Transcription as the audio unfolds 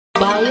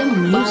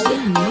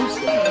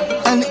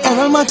And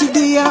aromatic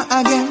day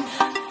again,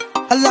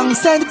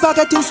 alongside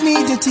BaggaThingz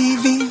Media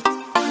TV.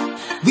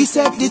 We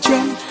set the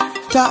trend,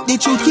 talk the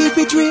truth, keep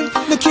it real,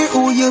 no care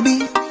who you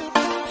be.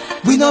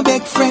 We no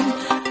beg friend,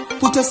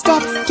 put a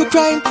stop to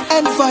crime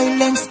and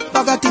violence.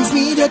 BaggaThingz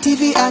Media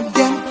TV at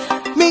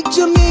them, make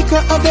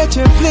Jamaica a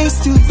better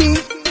place to be.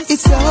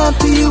 It's up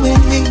to you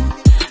and me.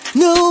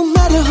 No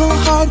matter how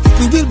hard,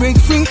 we will break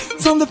free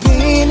from the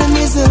pain and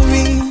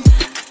misery.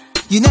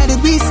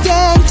 United we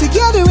stand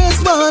together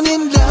as one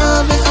in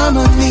love and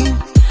harmony.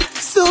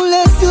 So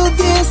let's do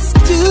this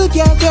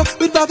together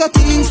with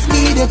BaggaThingz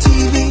Media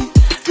TV.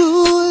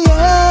 Ooh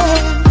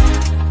yeah,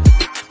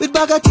 with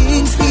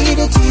BaggaThingz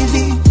Media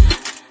TV.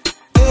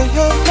 Hey,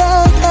 hey,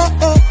 hey, hey,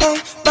 hey, hey.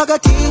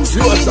 BaggaThingz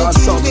Media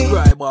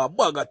TV.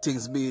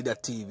 BaggaThingz Media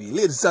TV.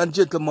 Ladies and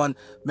gentlemen,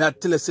 may I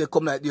tell you, say,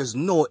 come like there's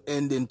no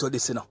ending to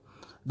this, you know.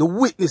 The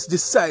witness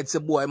decides, say,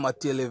 boy, I might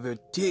tell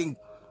everything.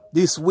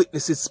 This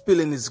witness is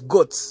spilling his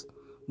guts.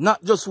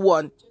 Not just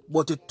one,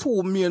 but the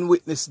two main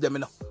witnesses, them, you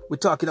know. We're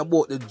talking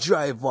about the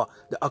driver,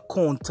 the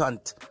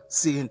accountant,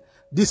 saying,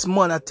 this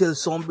man I tell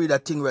somebody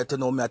that thing right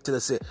now, me I tell you,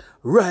 say,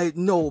 right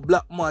now,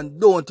 black man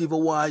don't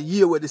even want to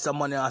hear what this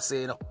man I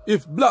say, you know.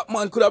 If black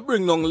man could have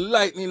bring down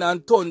lightning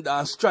and thunder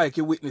and strike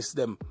a witness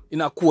them in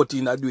a court,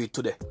 in a do it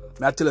today.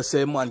 Me I tell you,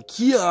 say, man,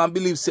 can't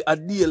believe, say, a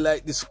day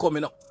like this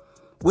coming up.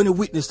 When you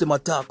witness them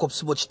attack up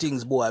so much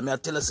things, boy, I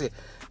tell you, say,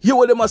 hear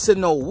what them say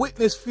now.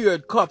 Witness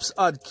feared cops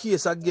had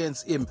case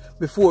against him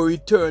before he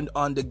turned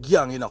on the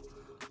gang, you know.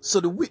 So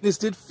the witness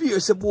did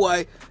fear, say,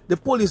 boy, the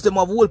police them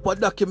have whole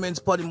documents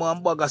for him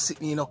and bag of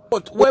sitting, you know.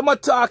 But when I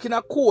talk in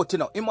a court, you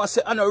know, he must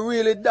say, I know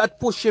really that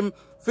push him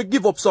to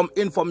give up some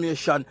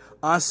information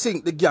and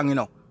sink the gang, you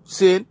know.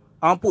 Saying,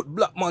 and put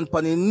black man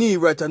on his knee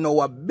right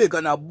now, a big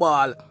and a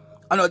ball.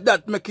 I know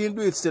that make him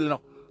do it still, you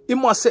know. He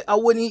must say,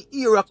 when he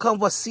hear a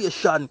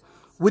conversation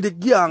with the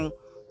gang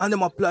and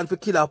them a plan to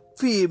kill a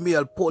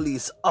female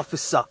police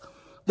officer,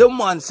 the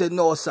man said,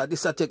 no, sir,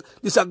 this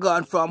a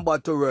gone from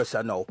bad to worse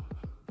now.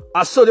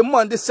 And so the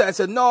man decided,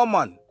 said, no,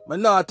 man, I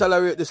not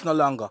tolerate this no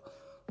longer.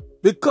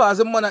 Because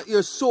the man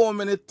hear so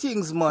many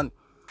things, man.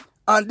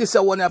 And this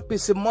is one that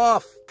piss him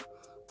off.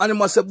 And he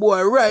must say,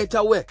 boy, right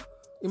away.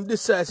 Him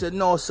decided, said,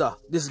 no, sir,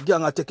 this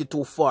gang a take it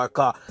too far.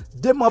 Because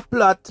them a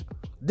plot,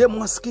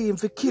 them a scheme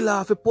for kill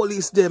off the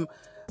police them.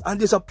 And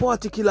there's a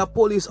particular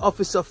police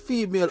officer,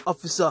 female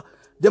officer,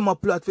 them a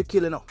plot for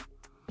killing her.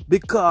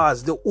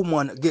 Because the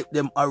woman get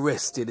them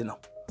arrested, you know.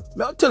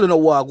 I'm telling you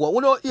what,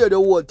 we don't hear the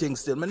whole thing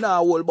still. I not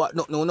hold back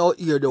nothing, we don't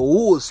hear the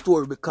whole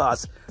story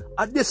because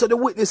at this the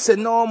witness said,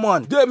 no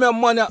man, them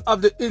man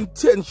have the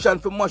intention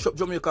to mash up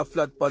Jamaica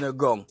flat on the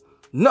ground.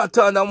 Not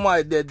under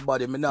my dead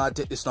body, I not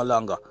take this no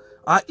longer.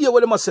 And hear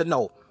what they must say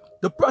now.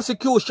 The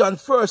prosecution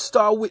first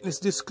star witness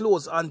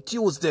disclosed on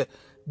Tuesday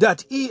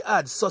that he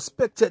had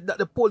suspected that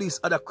the police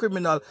had a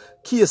criminal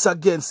case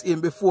against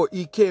him before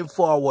he came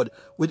forward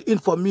with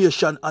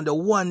information on the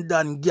One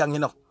Dan gang, you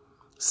know.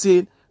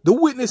 Saying the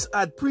witness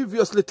had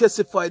previously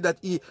testified that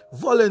he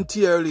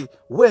voluntarily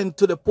went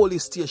to the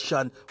police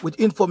station with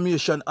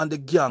information on the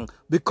gang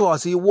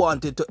because he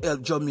wanted to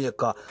help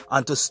Jamaica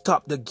and to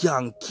stop the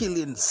gang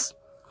killings.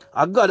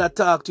 I gotta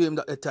talk to him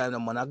at the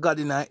time, man. I got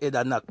in her head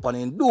and knock on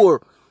his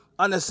door.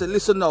 And I said,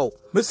 listen now,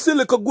 me still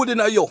look good in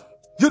you.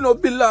 You know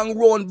belong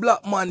round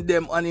black man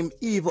them and him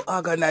evil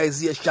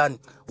organization.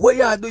 What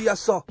you do you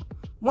so?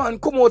 Man,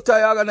 come out to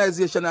your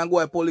organization and go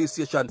to police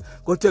station.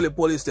 Go tell the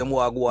police them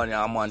what go on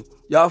here, man.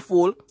 You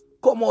fool?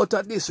 Come out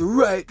of this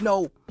right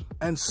now.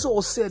 And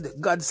so said,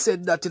 God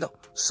said that, you know.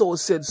 So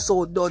said,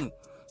 so done.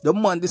 The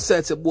man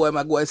decides, say, boy,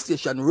 I go to the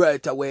station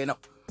right away, you know.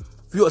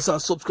 Viewers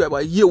and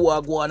subscribers, you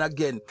are going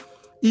again.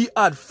 He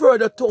had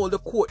further told the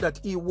court that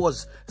he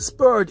was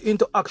spurred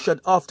into action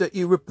after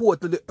he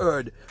reportedly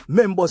heard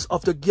members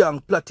of the gang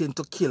plotting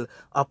to kill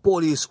a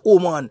police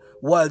woman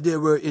while they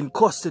were in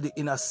custody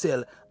in a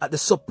cell at the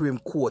Supreme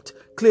Court,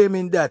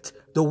 claiming that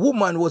the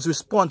woman was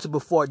responsible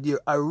for their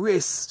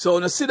arrest. So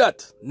you see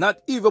that? Not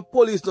even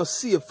police not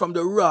safe from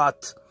the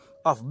wrath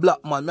of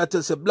black man. I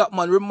tell you, black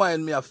man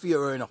remind me of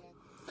Pharaoh, you know.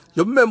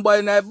 You remember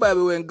in the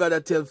Bible when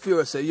God tell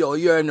Pharaoh, say, yo,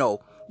 you know,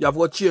 you have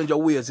to change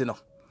your ways, you know.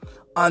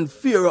 And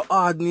Pharaoh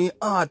hardening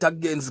heart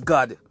against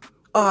God.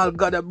 All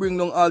God bring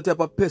down all type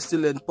of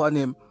pestilence upon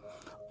him.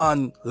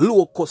 And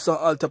locusts and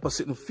all type of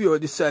sitting. Pharaoh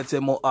decides to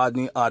more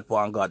hardening heart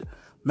upon God.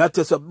 I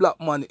tell you, black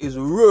man is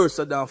worse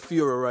than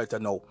Pharaoh right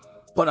now.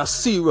 On a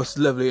serious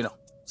level, you know.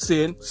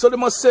 Saying, so they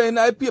must say in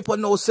the paper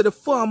now, say the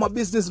former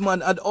businessman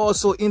had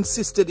also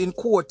insisted in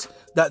court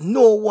that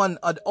no one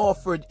had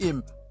offered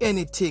him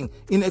anything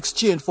in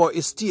exchange for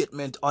a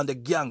statement on the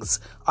gang's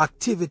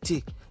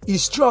activity. He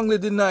strongly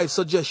denied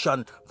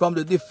suggestion from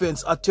the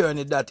defense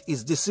attorney that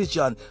his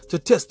decision to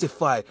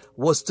testify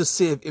was to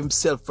save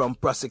himself from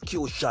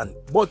prosecution.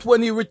 But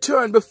when he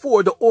returned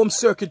before the Home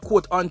Circuit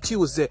Court on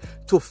Tuesday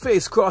to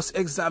face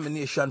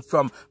cross-examination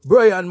from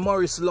Brian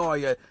Morris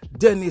lawyer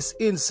Dennis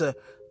Ince,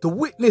 The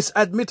witness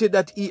admitted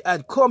that he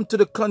had come to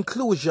the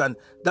conclusion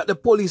that the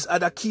police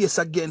had a case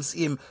against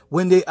him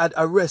when they had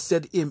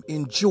arrested him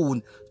in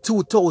June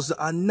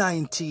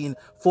 2019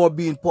 for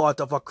being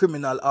part of a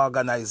criminal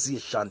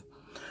organization.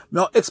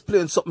 Now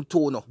explain something to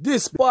you.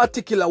 This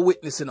particular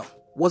witness,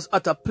 was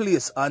at a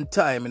place and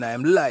time in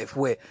his life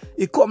where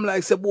he come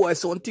like say, boy,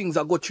 some things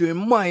that got you in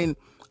mind,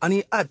 and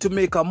he had to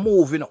make a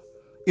move,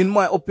 In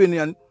my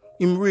opinion,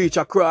 him reach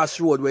a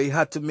crossroad where he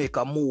had to make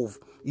a move.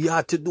 He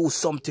had to do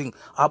something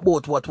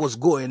about what was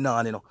going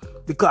on,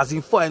 Because he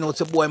find out,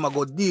 say, boy, I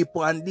go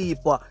deeper and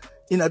deeper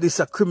in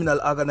this criminal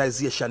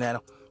organization,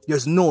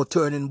 There's no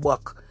turning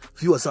back,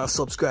 viewers and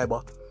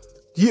subscribers.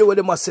 Hear what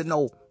they must say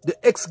now. The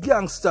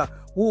ex-gangster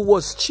who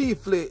was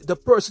chiefly the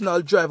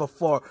personal driver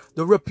for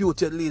the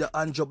reputed leader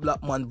Andrew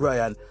Blackman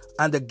Bryan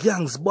and the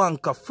gang's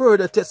banker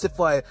further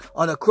testified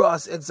on a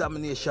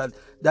cross-examination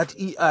that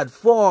he had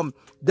formed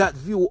that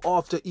view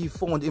after he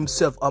found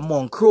himself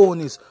among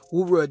cronies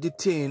who were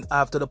detained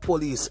after the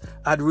police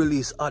had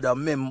released other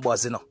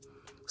members,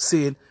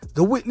 Saying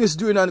the witness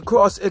during a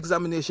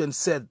cross-examination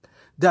said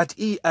that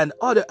he and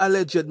other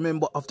alleged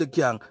member of the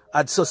gang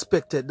had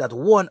suspected that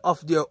one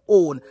of their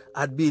own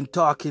had been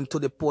talking to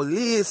the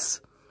police.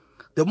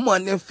 The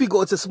man them figure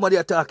out somebody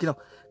are talking,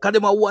 because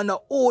them wanna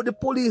the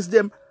police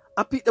them,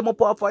 I pick them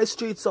up off the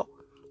street, so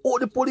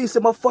the police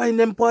them I find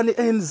them on the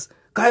ends.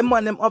 Because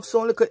man them have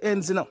some little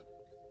ends,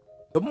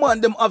 The man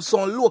them have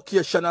some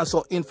location and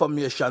some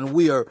information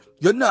where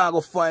you're not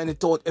gonna find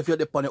it out if you're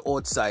on the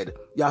outside.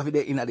 You have it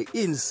there in the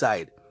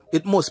inside.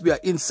 It must be an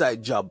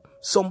inside job.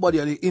 Somebody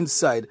on the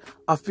inside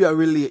have to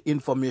relay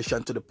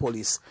information to the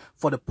police.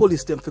 For the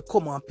police them to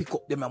come and pick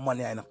up them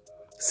money,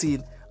 See,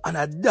 and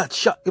at that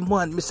shock the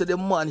man, me say the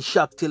man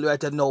shocked till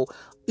right now.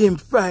 Him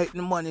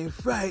frightened, man, him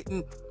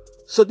frightened.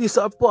 So these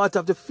are part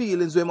of the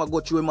feelings when I go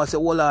through him and say,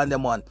 hold on the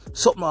man.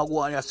 Something I go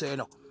on and say,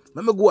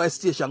 Let me go to the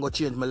station and go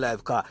change my life,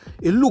 because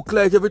it look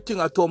like everything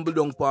I tumble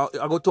down pan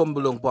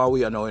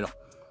way now,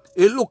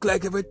 It look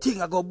like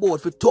everything I go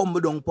board for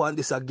tumble down pan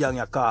this a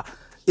gang, car.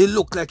 It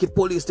look like the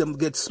police them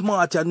get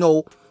smarter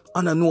now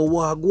and I know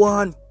what I go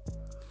on.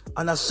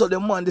 And I saw the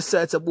man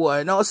decides,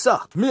 boy, now sir,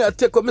 me I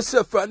take up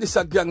myself from this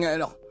a gang,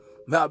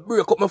 Me I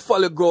break up my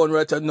follow ground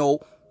right now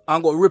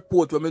and go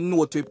report when me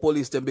know to the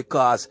police them,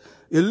 because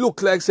it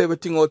look like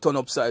everything will turn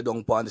upside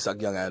down pan this a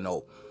gang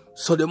now.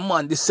 So the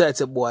man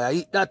decides, boy, I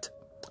eat that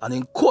and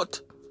in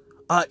court.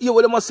 And hear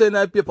what they must say in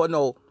the paper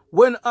now.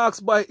 When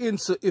asked by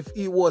Insu if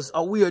he was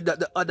aware that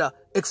the other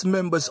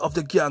ex-members of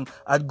the gang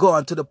had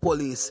gone to the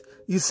police,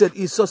 he said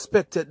he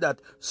suspected that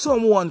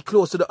someone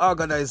close to the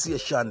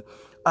organization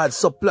had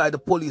supplied the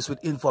police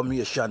with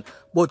information,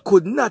 but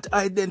could not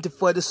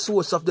identify the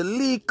source of the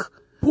leak.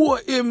 Poor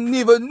him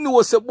never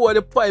knows, say, boy,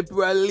 the pipe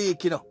were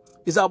leak,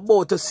 is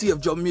about to save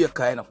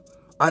Jamaica,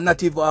 And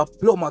not even a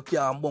plumber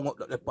can bung up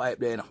the pipe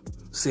there,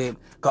 Same.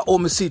 Because all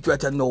me see it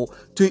right now,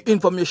 to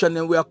information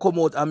then we are come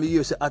out and me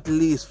hear say at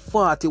least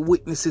 40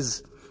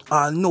 witnesses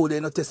are no they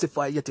not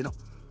testify yet,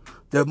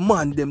 The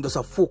man them just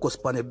a focus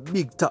on a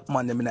big top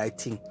man them in I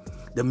think.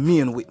 The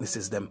main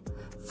witnesses them.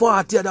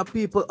 40 other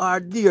people are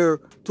there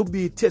to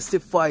be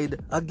testified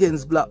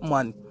against black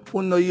man.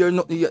 Who no hear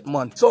nothing yet,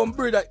 man. Some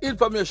brother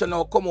information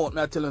now come out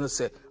and I tell you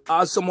say,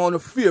 as some of the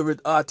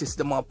favorite artists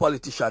them and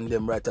politician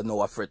them right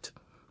now afraid.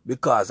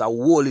 Because a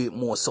whole lot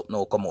more something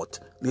now come out,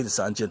 ladies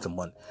and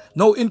gentlemen.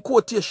 Now in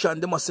quotation,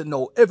 they must say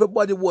now,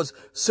 everybody was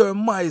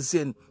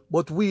surmising,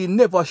 but we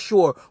never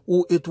sure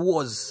who it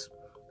was.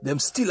 Them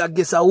still I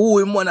guess who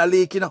him wanna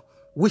leak,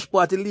 Which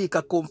party leak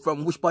I come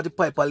from, which party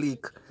pipe I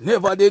leak.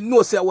 Never they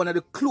know say one of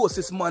the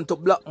closest man to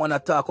black man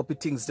attack up the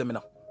things them,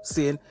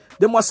 Saying,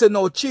 they must say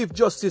now Chief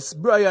Justice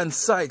Brian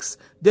Sykes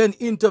then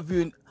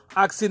interviewing,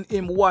 asking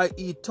him why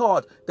he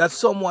thought that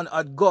someone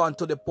had gone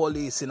to the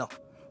police,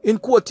 In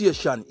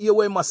quotation, here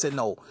we must say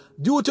now,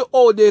 due to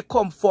how they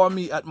come for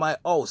me at my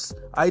house,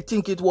 I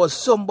think it was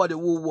somebody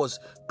who was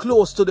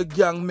close to the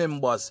gang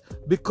members,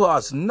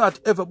 because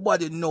not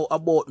everybody know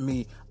about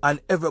me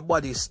and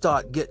everybody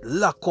start get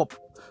locked up.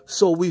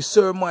 So we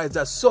surmise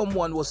that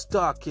someone was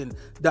talking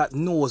that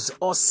knows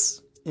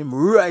us. Him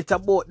right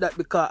about that,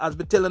 because as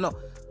we telling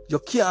you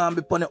can't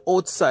be on the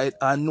outside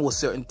and know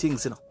certain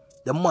things,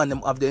 The man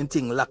them have the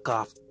thing lock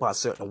off for a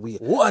certain way.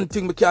 One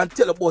thing we can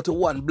tell about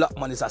one black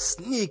man is a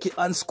sneaky,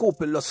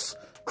 unscrupulous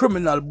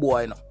criminal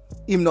boy,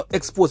 Him not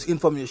expose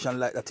information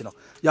like that,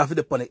 You have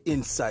to on the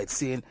inside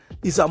saying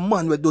he's a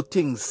man who do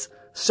things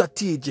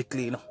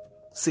strategically,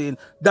 Saying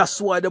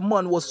that's why the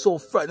man was so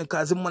frightened,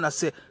 because the man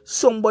say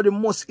somebody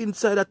must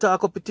inside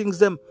attack up the things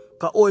them,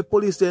 because all the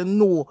police they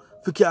know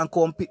if you can't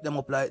come pick them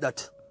up like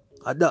that.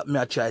 And that me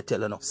I try to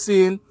tell you.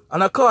 Saying,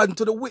 and according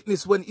to the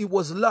witness, when he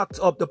was locked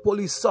up, the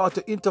police sought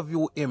to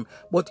interview him,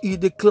 but he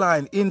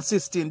declined,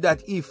 insisting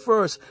that he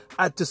first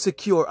had to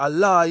secure a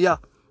lawyer.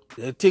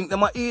 They think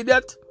them are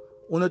idiot?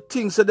 When you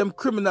think that them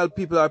criminal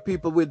people are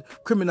people with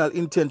criminal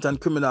intent and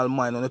criminal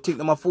mind, when you think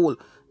them a fool,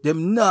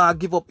 them nah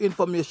give up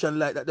information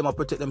like that, them a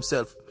protect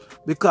themselves.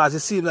 Because it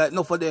seems like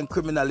enough of them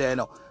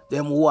criminal,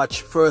 them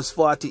watch First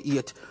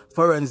 48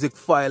 Forensic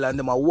File and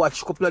them a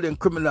watch couple of them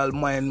Criminal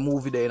Mind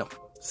movie there, you know.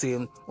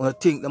 Saying, when I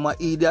think them a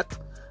idiot.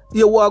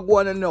 You what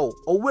going to know.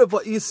 However,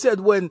 he said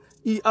when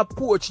he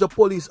approached the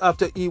police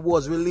after he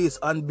was released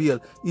on bail,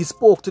 he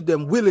spoke to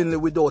them willingly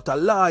without a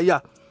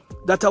lawyer.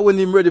 That's when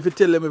him ready to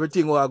tell them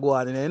everything what go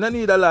on. You don't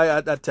need a lawyer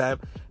at that time.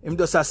 Him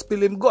just a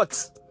spill him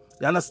guts.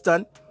 You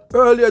understand?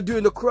 Earlier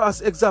during the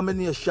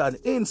cross-examination,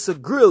 Insa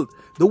grilled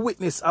the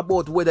witness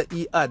about whether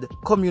he had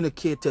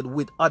communicated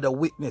with other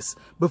witnesses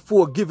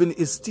before giving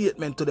his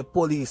statement to the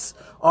police,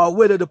 or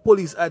whether the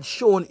police had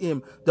shown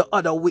him the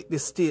other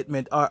witness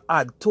statement or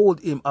had told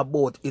him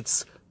about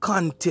its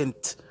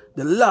content.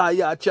 The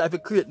lawyer tried to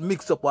create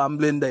mix-up and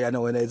blender, you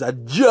know, and it's a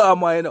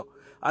drama, you know.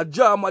 A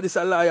drama this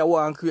a lawyer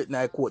want to create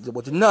in court, but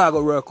it's not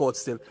going to work out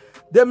still.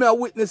 Them a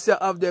witness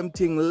have them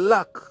thing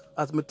lack.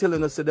 As me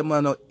telling us, them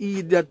are not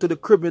idiot to the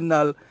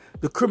criminal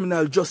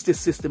justice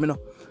system, you know.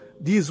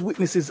 These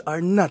witnesses are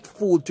not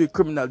fooled to the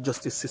criminal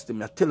justice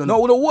system. I tell you.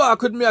 Now, when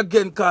walk with me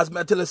again, cause me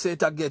I tell you say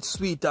it gets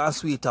sweeter and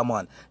sweeter,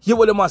 man. Hear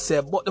what them a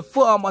say, but the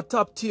former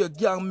top tier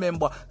gang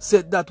member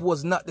said that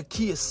was not the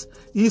case.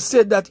 He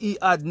said that he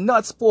had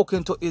not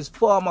spoken to his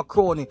former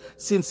crony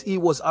since he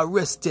was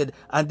arrested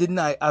and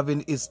denied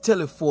having his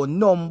telephone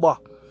number.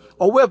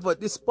 However,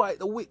 despite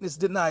the witness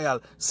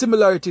denial,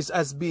 similarities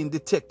has been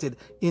detected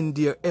in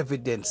their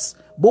evidence.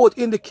 Both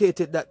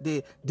indicated that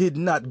they did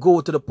not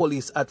go to the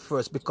police at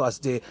first because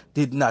they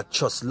did not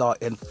trust law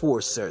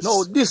enforcers.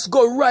 Now, this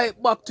go right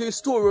back to the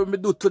story we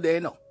do today, you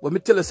know. When me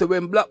tell us,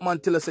 when black man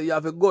tell us you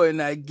have to go in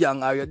a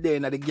gang or you're there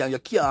in the gang, you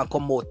can't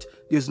come out.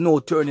 There's no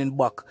turning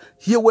back.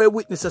 Here where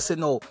witnesses say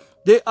no.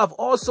 They have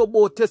also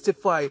both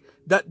testified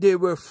that they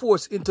were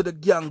forced into the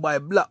gang by a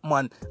black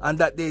man and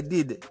that they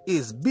did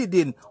his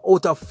bidding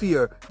out of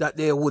fear that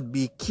they would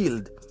be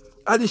killed.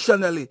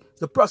 Additionally,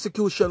 the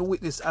prosecution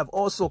witness have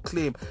also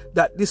claimed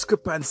that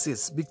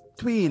discrepancies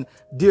between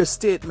their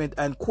statement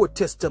and court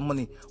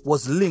testimony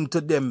was linked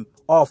to them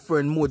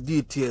offering more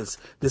details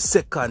the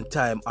second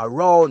time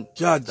around.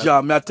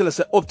 Ja, me I tell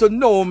us up to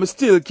now, me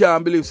still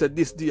can't believe that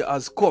this day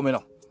has come, you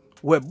know,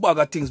 where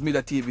BaggaThingz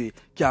Media TV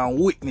can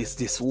witness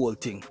this whole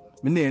thing.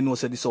 Me never know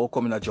that this all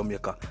coming to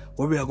Jamaica,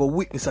 where we are going to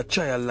witness a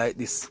trial like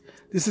this.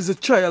 This is a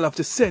trial of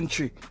the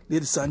century,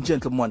 ladies and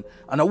gentlemen.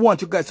 And I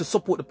want you guys to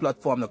support the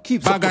platform now.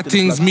 Keep supporting the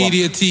platform. BaggaThingz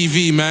Media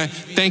TV, man.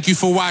 Thank you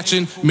for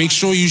watching. Make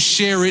sure you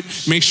share it.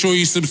 Make sure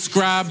you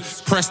subscribe.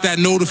 Press that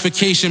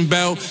notification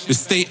bell to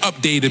stay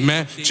updated,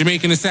 man.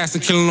 Jamaican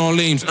assassin killing all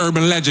names.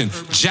 Urban legend.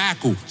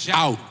 Jackal.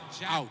 Out.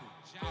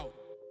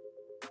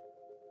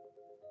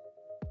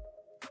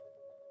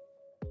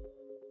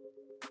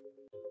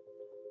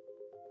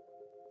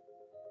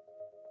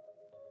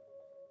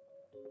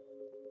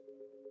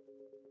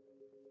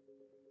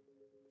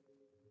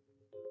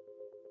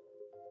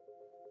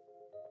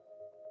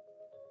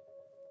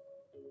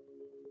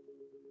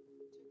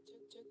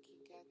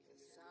 Got the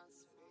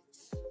sauce,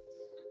 bitch.